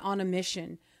is on a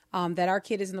mission, that our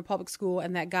kid is in the public school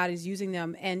and that God is using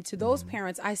them. And to those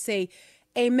parents, I say,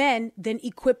 amen, then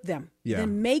equip them. Yeah.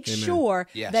 Then make sure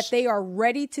that they are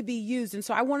ready to be used. And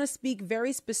so I want to speak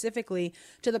very specifically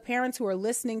to the parents who are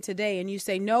listening today and you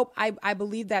say, nope, I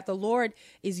believe that the Lord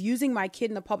is using my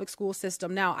kid in the public school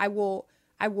system. Now, I will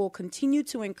continue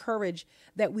to encourage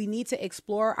that we need to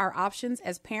explore our options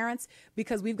as parents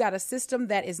because we've got a system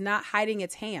that is not hiding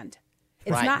its hand.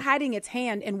 It's not hiding its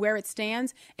hand and where it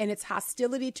stands and its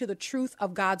hostility to the truth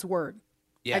of God's word.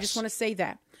 Yes. I just want to say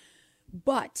that.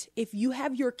 But if you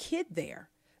have your kid there,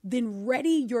 then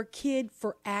ready your kid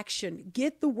for action.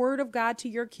 Get the word of God to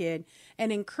your kid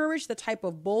and encourage the type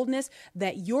of boldness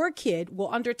that your kid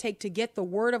will undertake to get the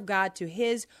word of God to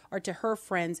his or to her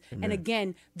friends. Amen. And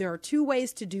again, there are two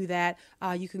ways to do that.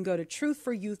 You can go to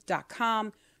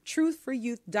truthforyouth.com,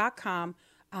 truthforyouth.com.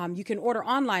 You can order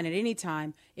online at any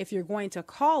time. If you're going to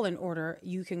call an order,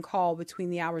 you can call between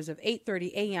the hours of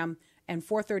 8:30 a.m. and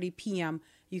 4:30 p.m.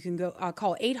 You can go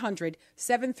call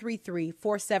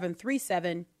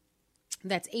 800-733-4737.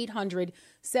 That's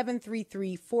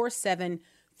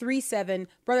 800-733-4737.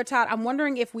 Brother Todd, I'm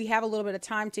wondering if we have a little bit of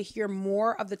time to hear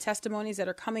more of the testimonies that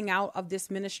are coming out of this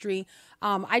ministry.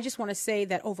 I just want to say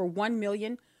that over 1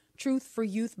 million Truth for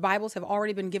Youth Bibles have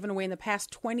already been given away in the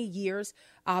past 20 years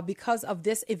because of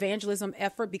this evangelism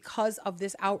effort, because of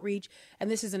this outreach.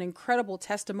 And this is an incredible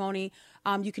testimony.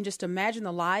 You can just imagine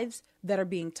the lives that are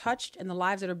being touched and the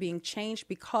lives that are being changed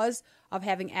because of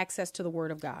having access to the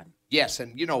Word of God. Yes,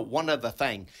 and one other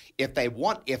thing, if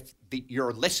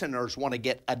your listeners want to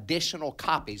get additional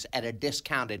copies at a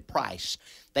discounted price,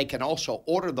 they can also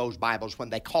order those Bibles when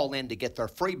they call in to get their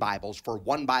free Bibles for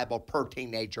one Bible per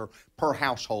teenager per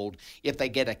household. If they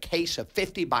get a case of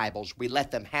 50 Bibles, we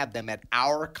let them have them at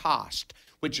our cost,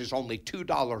 which is only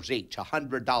 $2 each,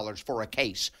 $100 for a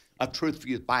case of Truth for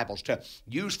Youth Bibles to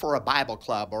use for a Bible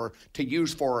club or to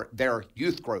use for their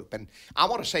youth group. And I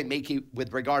want to say, Mickey,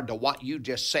 with regard to what you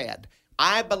just said,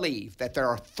 I believe that there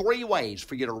are 3 ways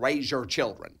for you to raise your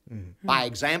children. By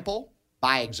example,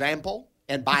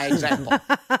 and by example.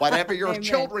 Whatever your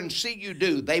children see you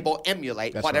do, they will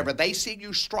emulate. That's whatever they see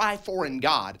you strive for in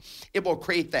God, it will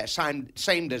create that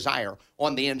same desire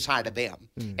on the inside of them.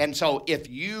 And so if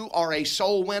you are a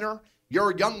soul winner,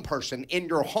 your young person in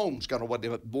your home is going to want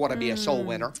to be a soul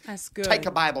winner. That's good. Take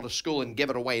a Bible to school and give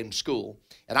it away in school.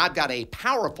 And I've got a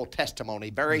powerful testimony,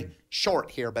 very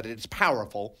short here, but it's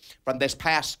powerful, from this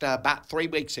past about 3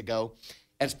 weeks ago.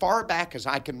 As far back as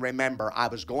I can remember, I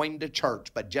was going to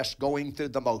church, but just going through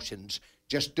the motions,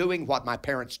 just doing what my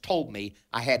parents told me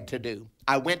I had to do.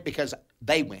 I went because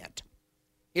they went.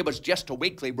 It was just a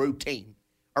weekly routine.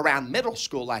 Around middle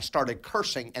school, I started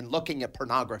cursing and looking at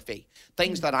pornography,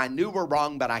 things that I knew were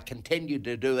wrong, but I continued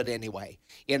to do it anyway.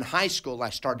 In high school,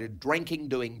 I started drinking,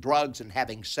 doing drugs, and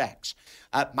having sex.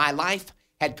 My life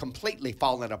had completely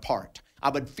fallen apart. I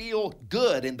would feel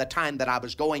good in the time that I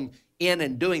was going in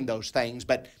and doing those things,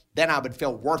 but then I would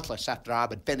feel worthless after I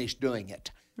would finish doing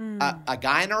it. A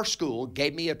guy in our school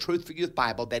gave me a Truth for Youth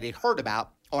Bible that he heard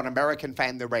about on American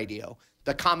Family Radio.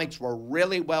 The comics were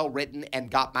really well written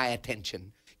and got my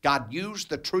attention. God used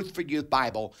the Truth for Youth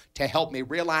Bible to help me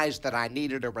realize that I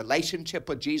needed a relationship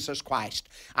with Jesus Christ.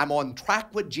 I'm on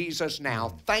track with Jesus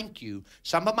now. Thank you.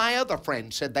 Some of my other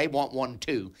friends said they want one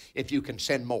too, if you can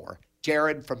send more.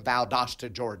 Jared from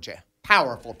Valdosta, Georgia.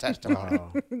 Powerful testimony.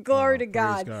 Glory to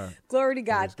God. Glory to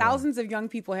God. Thousands of young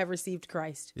people have received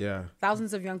Christ. Yeah.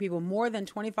 Thousands of young people, more than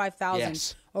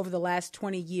 25,000 over the last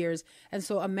 20 years. And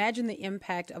so imagine the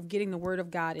impact of getting the word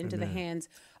of God into the hands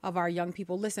of our young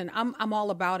people. Listen, I'm all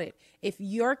about it. If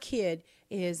your kid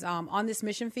is on this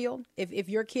mission field, if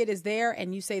your kid is there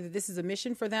and you say that this is a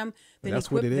mission for them, then that's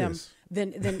equip what it them. is.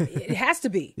 Then it has to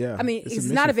be. Yeah, I mean, it's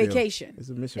a not a mission field. vacation. It's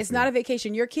a mission It's field. not a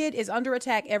vacation. Your kid is under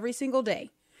attack every single day.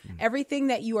 Everything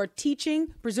that you are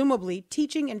teaching, presumably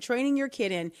teaching and training your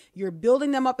kid in, you're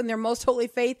building them up in their most holy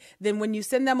faith. Then when you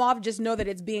send them off, just know that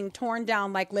it's being torn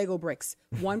down like Lego bricks,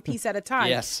 one piece at a time.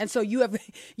 Yes. And so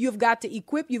you've got to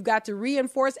equip, you've got to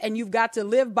reinforce, and you've got to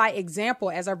live by example,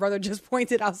 as our brother just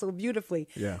pointed out so beautifully.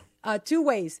 Yeah. 2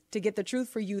 ways to get the Truth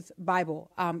for Youth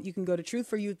Bible. You can go to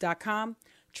truthforyouth.com,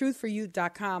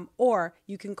 truthforyouth.com, or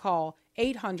you can call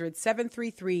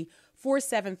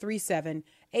 800-733-4737,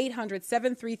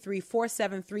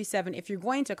 800-733-4737. If you're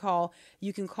going to call,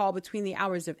 you can call between the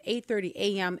hours of 8:30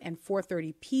 a.m. and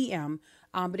 4:30 p.m.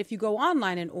 But if you go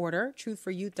online and order,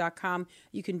 truthforyouth.com,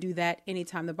 you can do that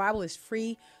anytime. The Bible is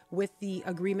free with the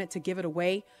agreement to give it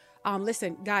away.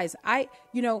 Listen, guys,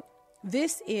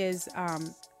 this is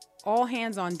all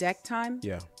hands on deck time.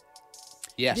 Yeah.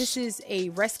 Yes. This is a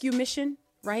rescue mission,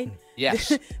 right?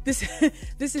 Yes. This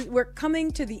is, we're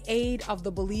coming to the aid of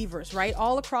the believers, right?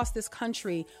 All across this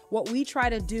country, what we try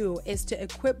to do is to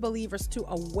equip believers, to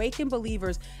awaken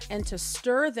believers, and to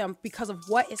stir them because of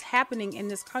what is happening in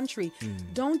this country.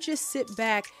 Don't just sit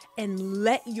back and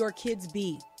let your kids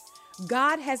be.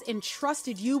 God has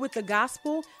entrusted you with the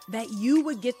gospel that you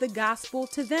would get the gospel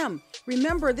to them.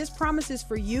 Remember, this promise is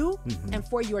for you and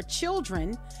for your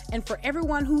children and for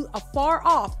everyone who afar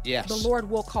off, the Lord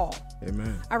will call.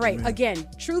 Amen. All right. Amen. Again,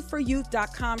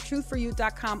 truthforyouth.com,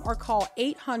 truthforyouth.com, or call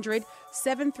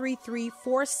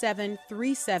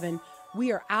 800-733-4737.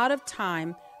 We are out of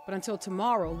time, but until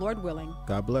tomorrow, Lord willing.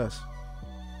 God bless.